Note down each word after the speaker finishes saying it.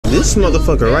This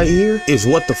motherfucker right here is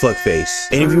What the Fuck Face.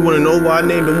 And if you want to know why I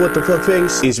named him What the Fuck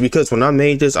Face, it's because when I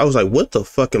made this, I was like, what the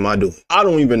fuck am I doing? I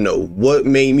don't even know what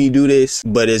made me do this,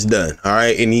 but it's done. All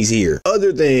right. And he's here.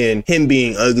 Other than him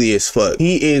being ugly as fuck,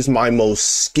 he is my most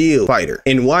skilled fighter.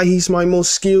 And why he's my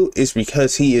most skilled is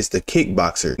because he is the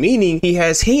kickboxer, meaning he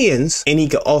has hands and he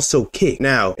can also kick.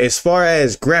 Now, as far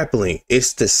as grappling,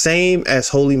 it's the same as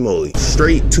Holy Moly.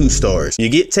 Straight 2 stars. You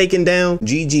get taken down,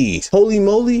 GG's. Holy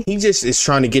Moly, he just is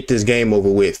trying to get this game over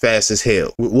with fast as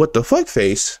hell. With What the Fuck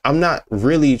Face, I'm not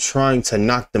really trying to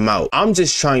knock them out. I'm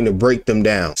just trying to break them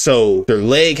down. So their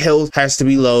leg health has to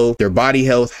be low, their body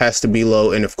health has to be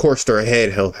low, and of course their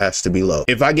head health has to be low.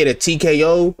 If I get a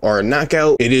TKO or a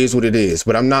knockout, it is what it is,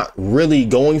 but I'm not really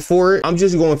going for it. I'm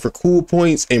just going for cool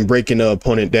points and breaking the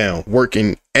opponent down,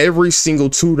 working every single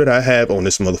tool that I have on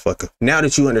this motherfucker. Now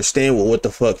that you understand what the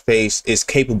fuck Face is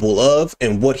capable of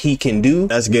and what he can do,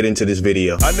 let's get into this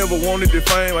video. I never wanted the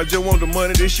fame, I just want the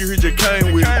money. This year he just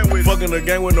came with it. Fucking the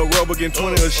game with no rubber, getting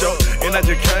 20 a show, and I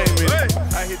just came in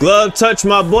it. Glove Touch,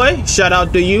 my boy, shout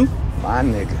out to you. My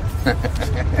nigga.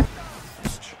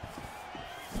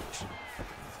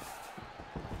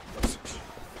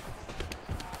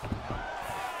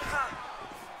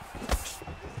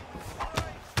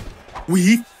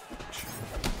 We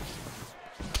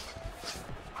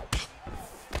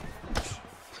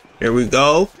Here we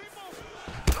go.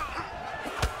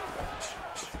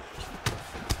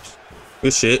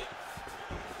 Good shit.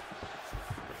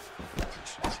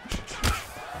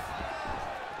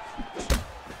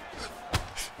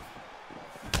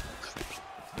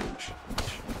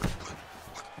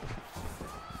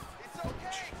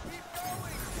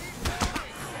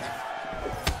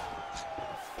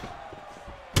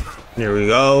 Here we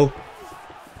go.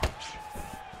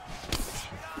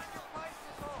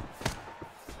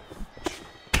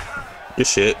 Good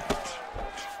shit.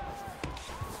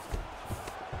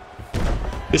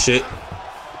 Good shit.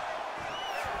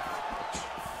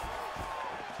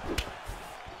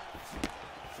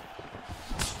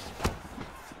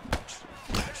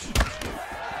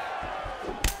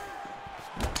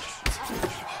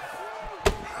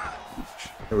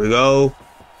 Here we go.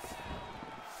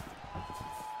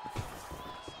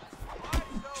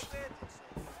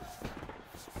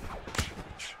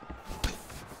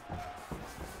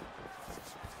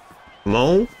 Come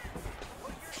on.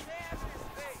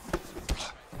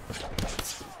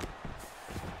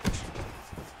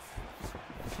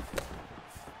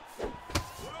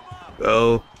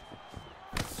 Go.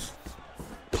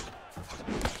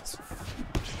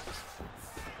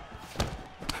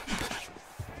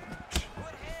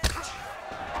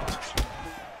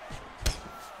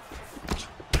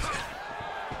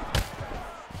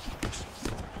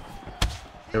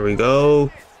 There we go.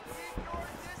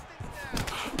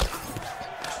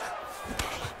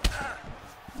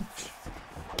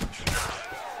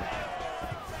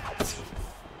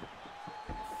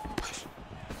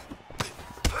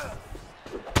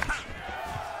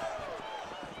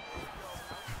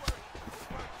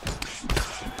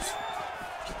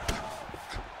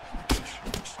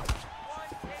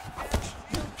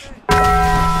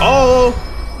 Oh!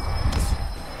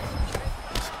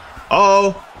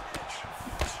 Oh!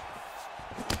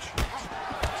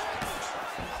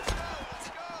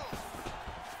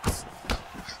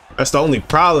 That's the only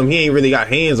problem. He ain't really got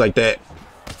hands like that.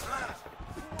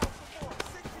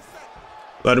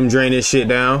 Let him drain this shit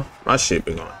down. My shit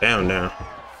been going down now.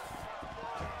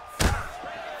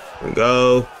 Here we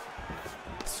go.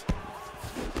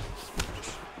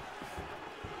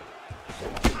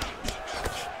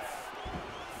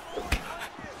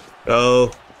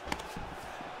 Go.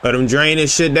 Let him drain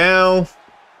this shit down.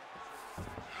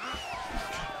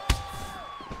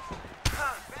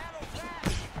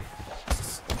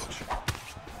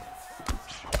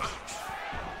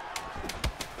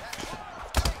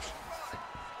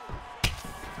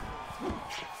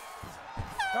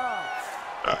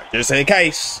 Just in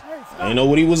case. I didn't know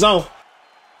what he was on.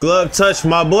 Glove Touch,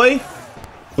 my boy.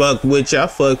 Fuck with ya,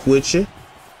 fuck with you.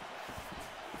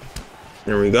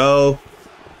 There we go.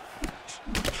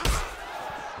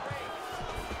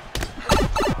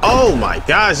 Oh my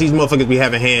gosh, these motherfuckers be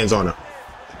having hands on him.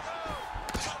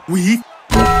 We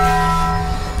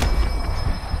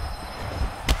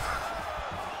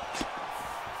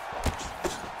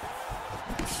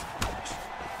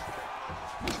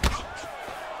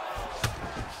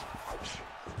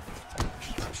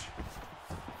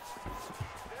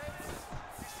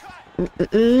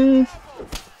Here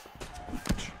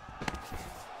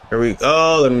we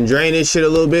go. Let him drain this shit a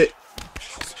little bit.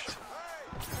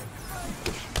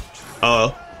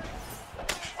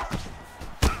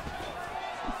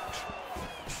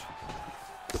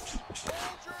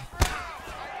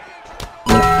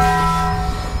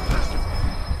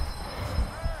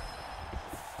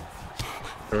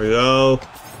 There we go.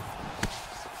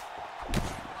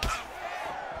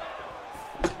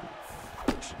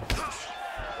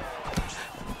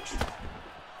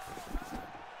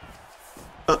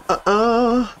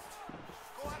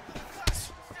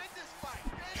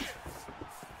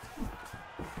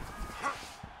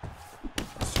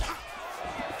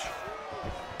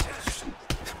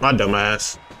 My dumb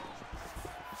ass.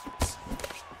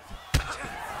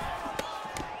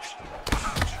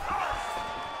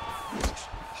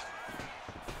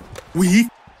 We.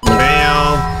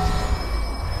 Bam.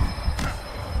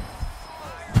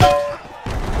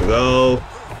 There we go.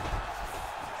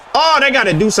 Oh, they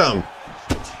gotta do something.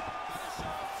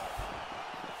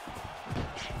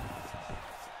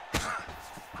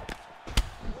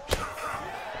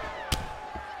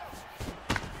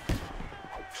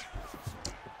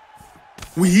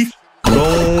 We.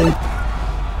 Boom.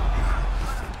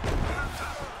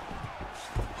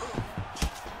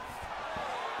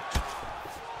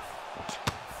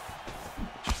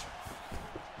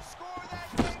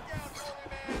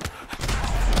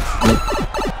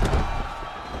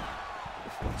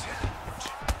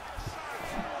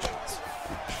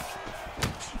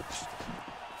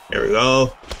 There we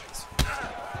go.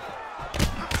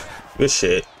 Good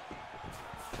shit.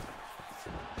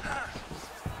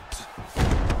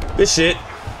 Good shit.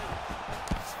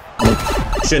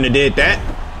 Shouldn't have did that.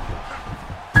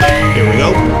 There we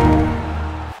go.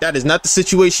 That is not the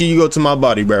situation you go to my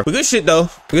body, bro. But good shit though.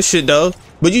 Good shit though.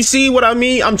 But you see what I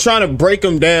mean? I'm trying to break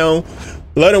them down.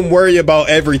 Let them worry about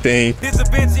everything.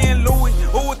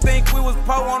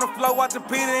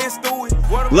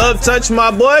 Love touch, my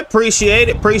boy. Appreciate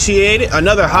it. Appreciate it.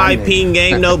 Another high ping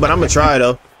game though, but I'm gonna try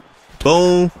though.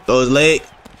 Boom. Throw his leg.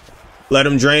 Let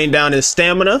him drain down his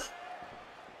stamina.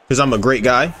 Because I'm a great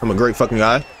guy. I'm a great fucking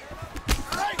guy.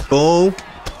 Boom.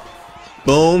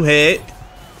 Boom. Head.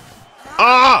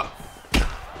 Ah!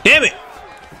 Damn it.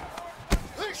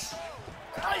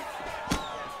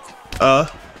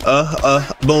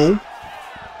 Boom.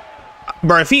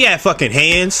 Bro, if he had fucking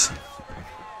hands.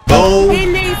 Boom. He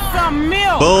needs some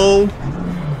milk. Boom.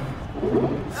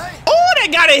 Oh, they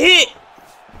got a hit.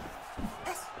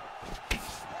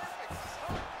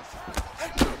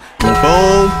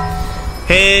 Boom.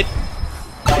 Head.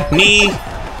 Knee.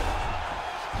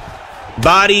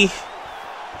 Body.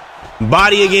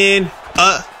 Body again.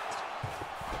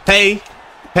 Hey.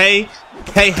 Hey.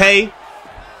 Hey, hey.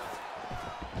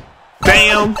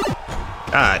 Bam.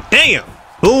 God damn.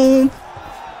 Boom.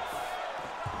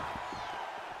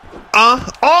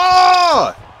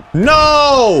 Oh!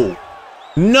 No!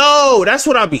 No! That's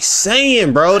what I be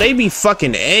saying, bro. They be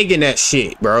fucking egging that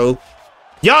shit, bro.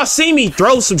 Y'all see me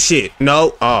throw some shit.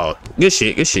 No. Oh. Good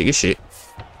shit. Good shit. Good shit.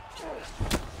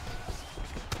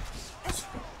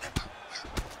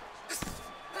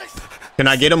 Can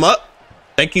I get him up?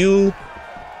 Thank you.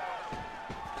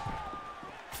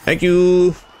 Thank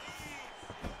you.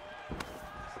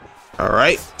 All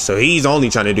right. So he's only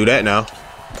trying to do that now.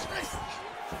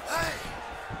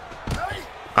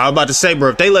 I was about to say, bro,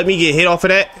 if they let me get hit off of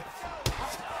that.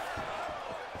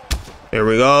 There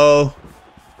we go.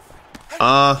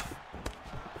 Let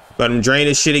him drain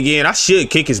this shit again. I should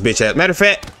kick his bitch ass. Matter of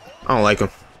fact, I don't like him.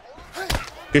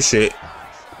 Good shit.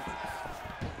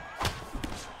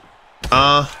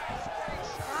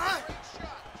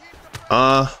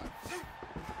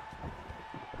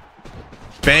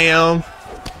 Bam.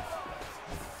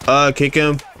 Kick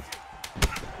him.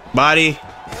 Body.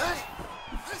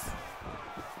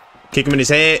 Kick him in his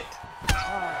head.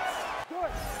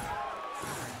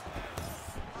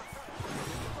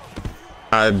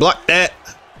 I blocked that.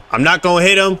 I'm not gonna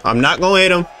hit him. I'm not gonna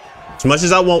hit him as much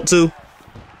as I want to.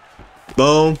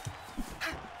 Boom.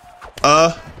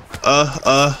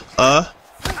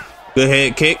 Good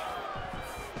head kick.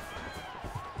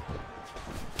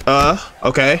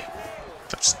 Okay.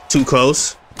 That's too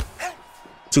close.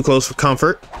 Too close for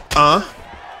comfort.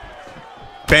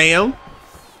 Bam.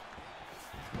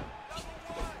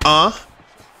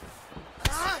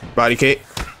 Body kick.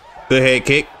 Good head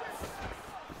kick.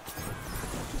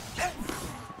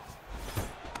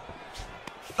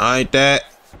 Ain't that.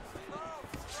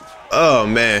 Oh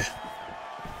man.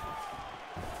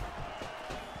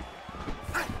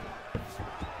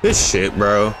 This shit,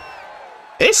 bro.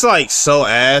 It's like so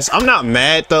ass. I'm not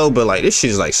mad though, but like this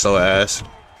shit's like so ass.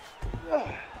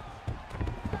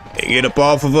 Hey, get up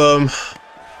off of him.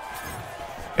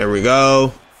 There we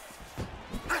go.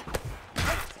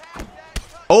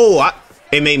 Oh,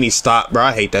 it made me stop, bro.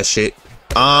 I hate that shit.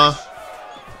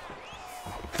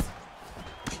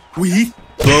 We.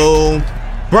 Boom.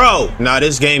 Bro, nah,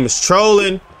 this game is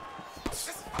trolling.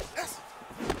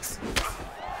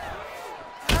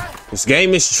 This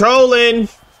game is trolling.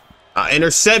 I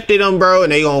intercepted him, bro,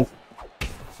 and they gonna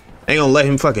let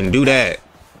him fucking do that.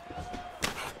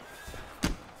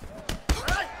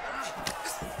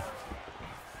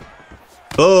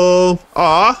 Oh,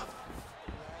 aw.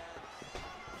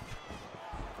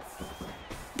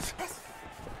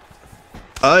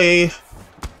 Hey.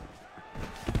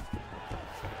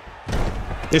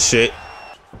 This shit.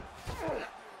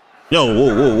 Yo,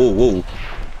 whoa, whoa, whoa, whoa.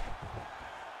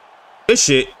 This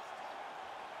shit.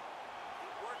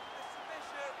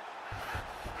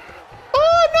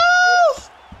 Oh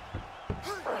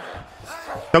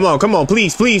no! Come on,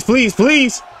 please, please, please,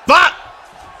 please. Fuck!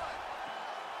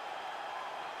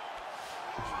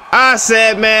 I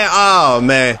said, man, oh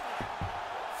man.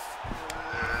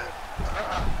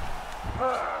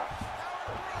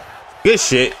 Good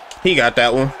shit. He got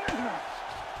that one.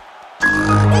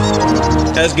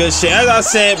 That's good shit. As I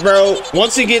said, bro,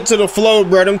 once you get to the flow,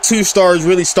 bro, them 2 stars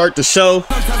really start to show.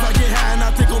 Sometimes I get high and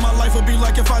I think on my life would be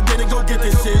like if I didn't go get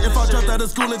this shit. If I dropped out of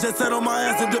school and just sat on my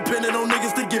ass and depended on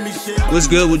niggas to give me shit. What's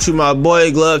good with you, my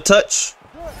boy? Glove touch.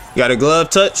 You got a glove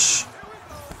touch?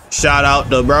 Shout out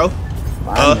to bro.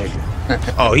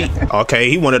 Oh, okay,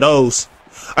 he one of those.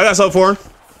 I got something for him.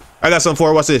 I got something for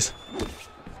him. What's this?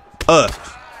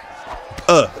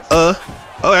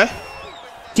 Okay.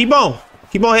 Keep on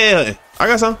headhunting. I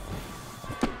got some.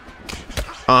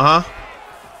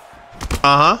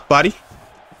 Body.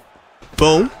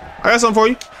 Boom. I got something for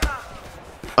you.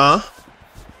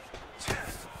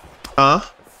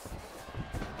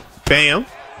 Bam.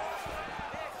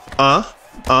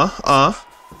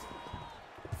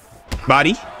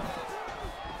 Body.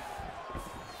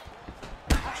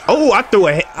 Oh, I threw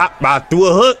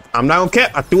a hook. I'm not gonna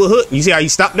cap. I threw a hook. You see how you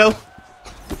stopped though?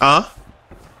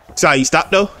 See how you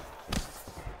stopped though?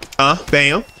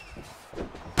 Bam.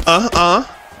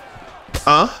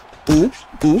 Ooh.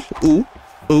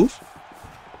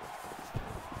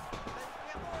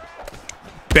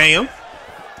 Bam.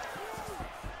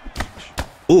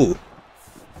 Ooh.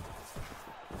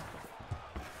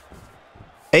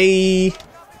 Hey.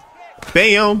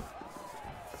 Bam.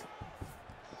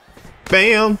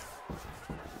 Bam.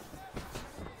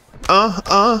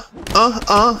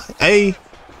 Hey.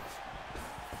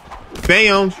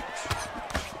 Bam.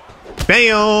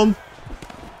 Bam.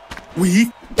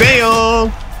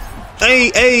 Bam.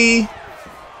 Hey.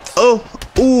 Oh.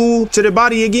 Ooh. To the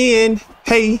body again.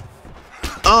 Hey.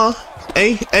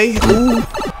 Hey. Ooh.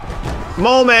 Come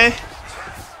on, man.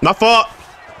 My fault.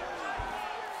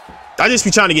 I just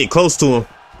be trying to get close to him.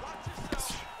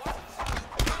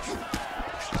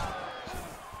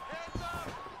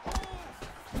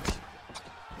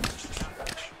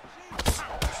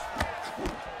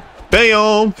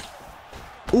 Bam.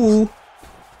 Ooh.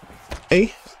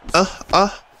 Hey.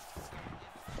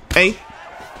 Hey.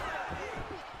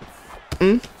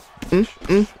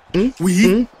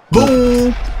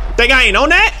 Boom. Think I ain't on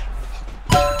that?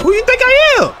 Who you think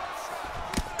I am?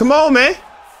 Come on, man.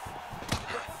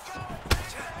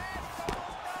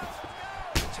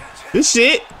 This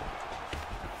shit,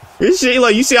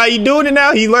 like, you see how you doing it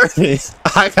now? He learning.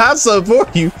 I got something for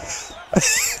you.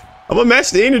 I'm gonna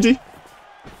match the energy.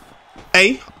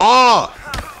 Hey,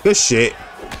 good shit.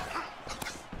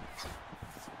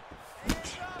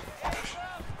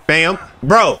 Bam,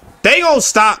 bro. They gonna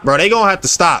stop, bro. They gonna have to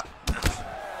stop.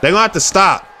 They gonna have to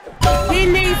stop. He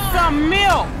needs some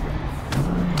milk.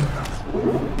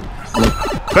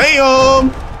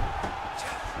 Bam.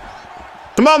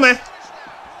 Come on, man.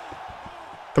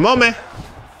 Come on, man.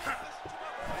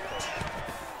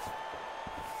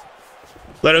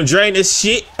 Let him drain this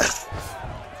shit.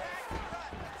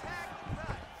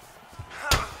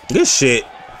 Good shit.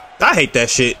 I hate that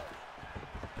shit.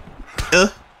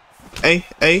 Hey.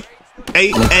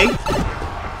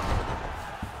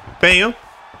 Bam.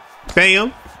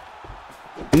 Bam.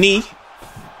 Knee.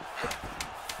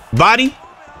 Body.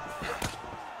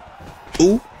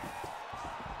 Ooh.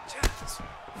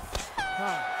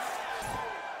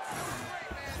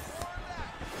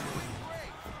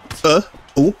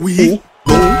 Ooh. Boom.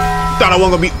 Thought I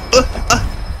wasn't gonna be.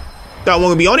 Thought I wasn't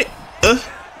gonna be on it.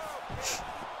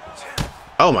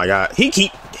 Oh my god. He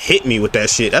keep hitting me with that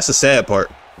shit. That's the sad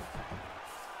part.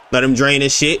 Let him drain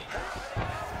this shit.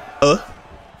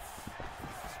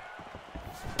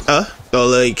 Throw a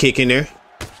little kick in there.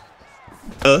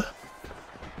 I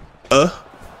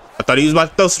thought he was about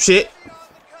to throw some shit.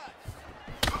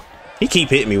 He keep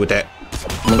hitting me with that.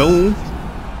 Boom.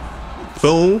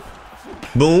 Boom.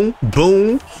 Boom.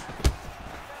 Boom.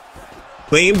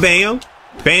 Bam, bam.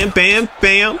 Bam, bam,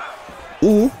 bam.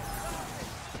 Ooh.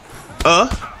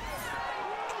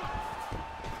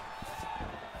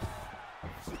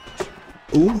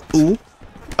 Ooh, ooh.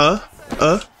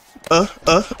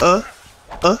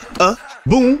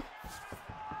 Boom.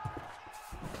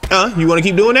 You want to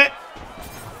keep doing that?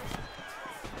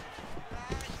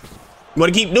 You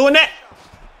want to keep doing that?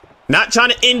 Not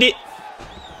trying to end it.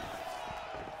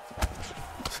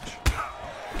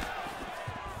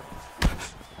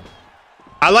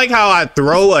 I like how I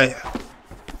throw a...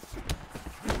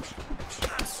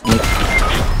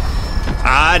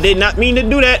 I did not mean to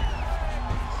do that.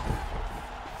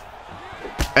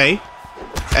 Hey.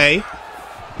 Hey.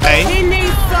 Hey. He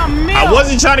needs some milk. I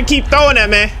wasn't trying to keep throwing that,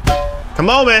 man. Come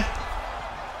on, man.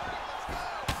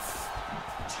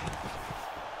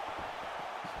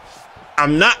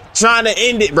 I'm not trying to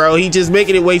end it, bro. He just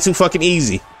making it way too fucking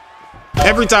easy.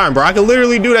 Every time, bro. I can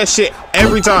literally do that shit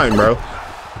every time, bro.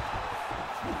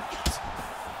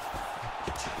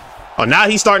 Oh, now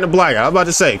he's starting to black out. I was about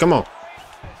to say, come on.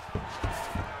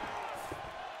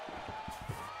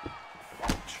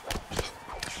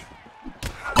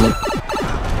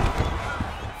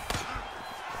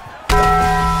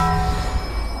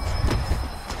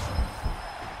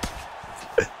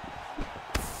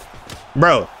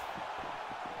 Bro,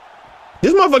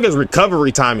 this motherfucker's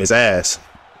recovery time is ass.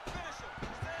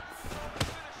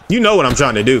 You know what I'm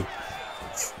trying to do.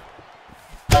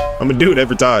 I'm gonna do it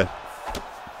every time.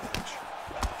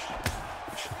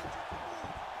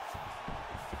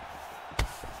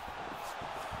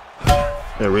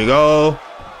 There we go.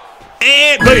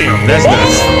 And bam, that's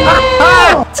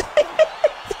nice.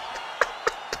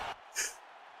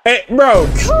 Hey, bro,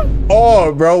 come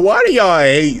on, bro. Why do y'all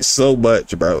hate so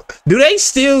much, bro? Do they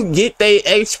still get their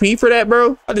HP for that,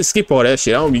 bro? I just skip all that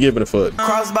shit. I don't be giving a fuck.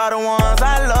 Crossed by the ones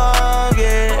I love,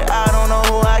 yeah. I don't know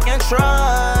who I can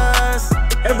trust.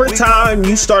 Every time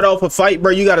you start off a fight,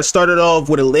 bro, you got to start it off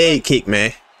with a leg kick,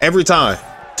 man. Every time.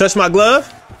 Touch my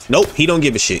glove? Nope, he don't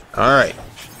give a shit. All right.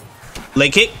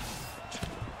 Leg kick.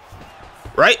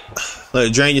 Right. Let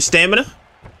it drain your stamina.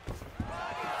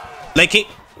 Leg kick.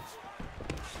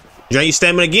 Drain your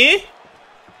stamina again.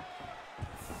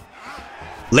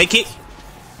 Leg kick.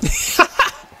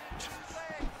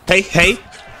 Hey, hey.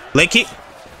 Leg kick.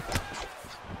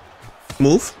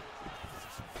 Move.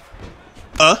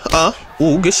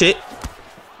 Ooh, good shit.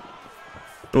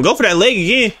 We'll go for that leg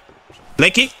again.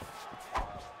 Leg kick.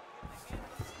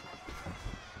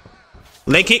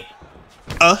 Leg kick.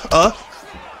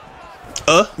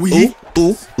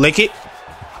 Ooh, leg kick.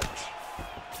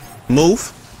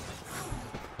 Move.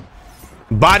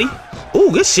 Body. Ooh,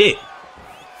 good shit.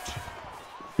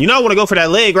 You know I want to go for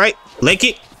that leg, right? Leg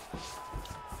kick.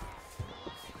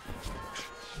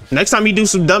 Next time you do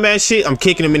some dumbass shit, I'm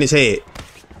kicking him in his head.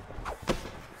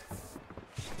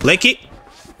 Leg kick.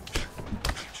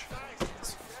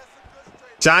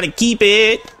 Trying to keep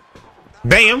it.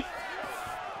 Bam.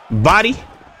 Body.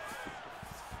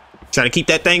 Trying to keep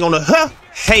that thing on the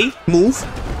hey, move.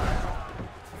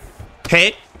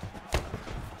 Head.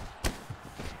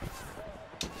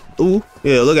 Ooh,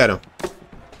 yeah, look at him.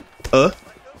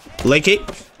 Leg kick.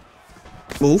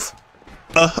 Move.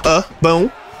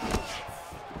 Boom.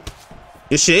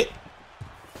 Good shit.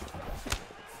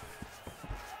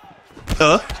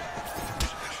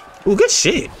 Ooh, good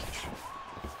shit.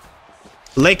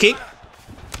 Leg kick.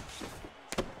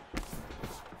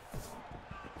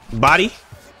 Body.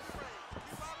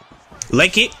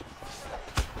 Leg kick.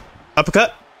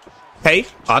 Uppercut. Hey.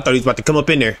 Oh, I thought he was about to come up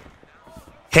in there.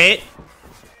 Head.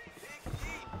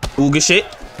 Ooh, good shit.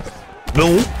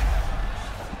 Boom.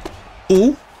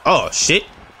 Ooh. Oh, shit.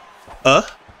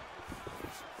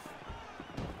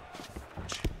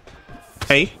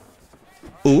 Hey.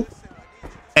 Ooh.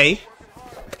 Hey.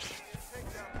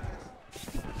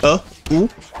 Ooh.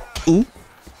 Ooh.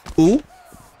 Ooh.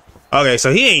 Okay,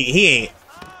 so he ain't.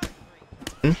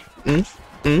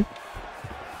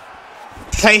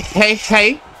 Hey, hey,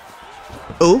 hey.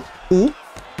 Ooh. Ooh.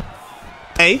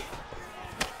 Hey.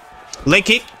 Leg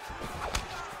kick.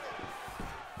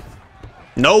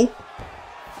 No.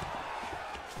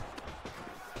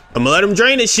 I'm gonna let him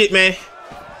drain this shit, man.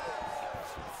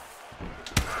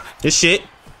 This shit.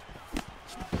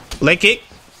 Leg kick.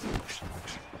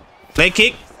 Leg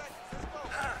kick.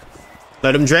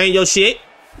 Let him drain your shit.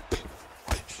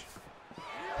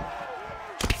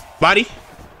 Body.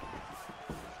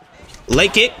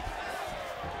 Leg kick.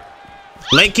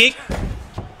 Leg kick.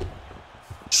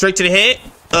 Straight to the head.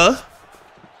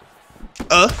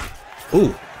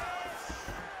 Ooh.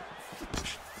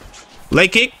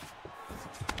 Leg kick.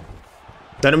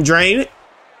 Let him drain it.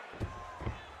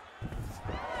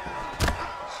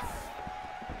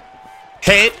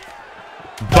 Head.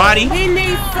 Body. He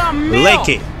needs some milk. Leg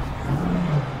kick.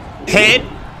 Head.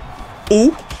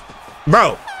 Ooh.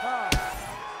 Bro.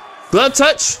 Glove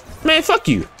touch? Man, fuck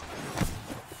you.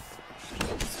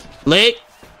 Leg.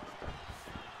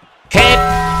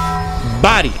 Head.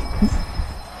 Body.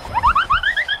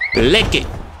 Lick it.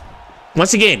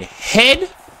 Once again, head.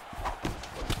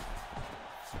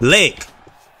 Leg.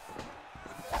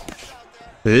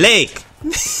 Leg.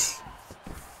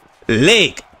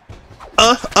 Leg.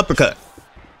 Uppercut.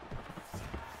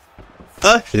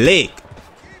 Leg.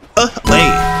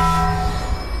 Leg.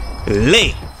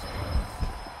 Leg.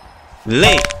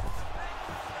 Leg.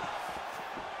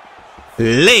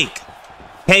 Leg.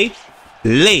 Hey.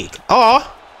 Leg.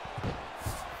 Aw.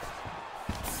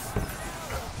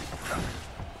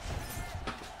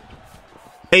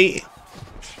 Hey.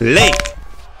 Leg.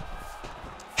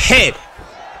 Head.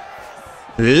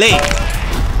 Leg.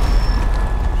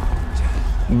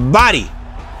 Body.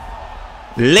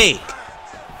 Leg.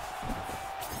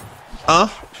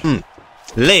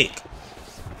 Leg.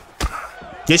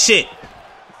 Good shit.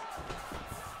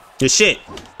 Good shit.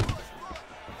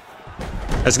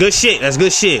 That's good shit. That's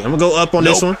good shit. I'm gonna go up on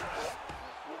this one.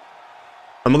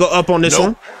 I'm gonna go up on this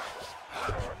one.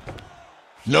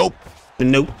 Nope.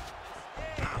 Nope.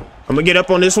 I'm gonna get up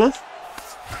on this one.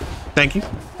 Thank you.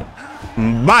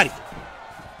 Body.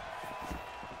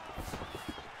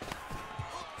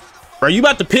 Bro, you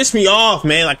about to piss me off,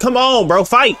 man. Like, come on, bro.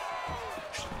 Fight.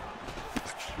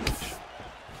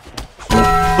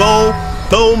 Boom,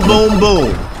 boom, boom,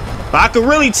 boom. I could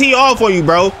really tee off on you,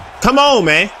 bro. Come on,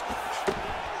 man.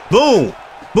 Boom,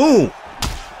 boom.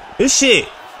 This shit.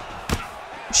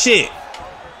 Shit.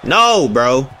 No,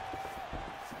 bro.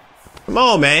 Come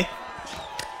on, man.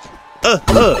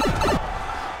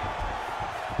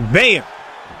 Bam.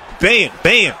 Bam.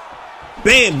 Bam.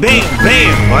 Bam, bam,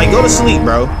 bam. Like, go to sleep,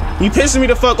 bro. You pissing me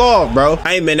the fuck off, bro.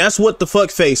 Hey, man, that's what the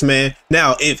fuck face, man.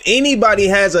 Now, if anybody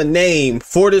has a name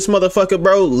for this motherfucker,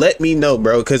 bro, let me know,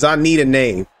 bro, because I need a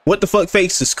name. What the fuck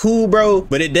face is cool, bro,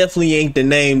 but it definitely ain't the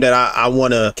name that I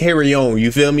want to carry on.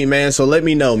 You feel me, man? So let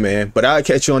me know, man. But I'll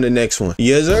catch you on the next one.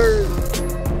 Yes, sir.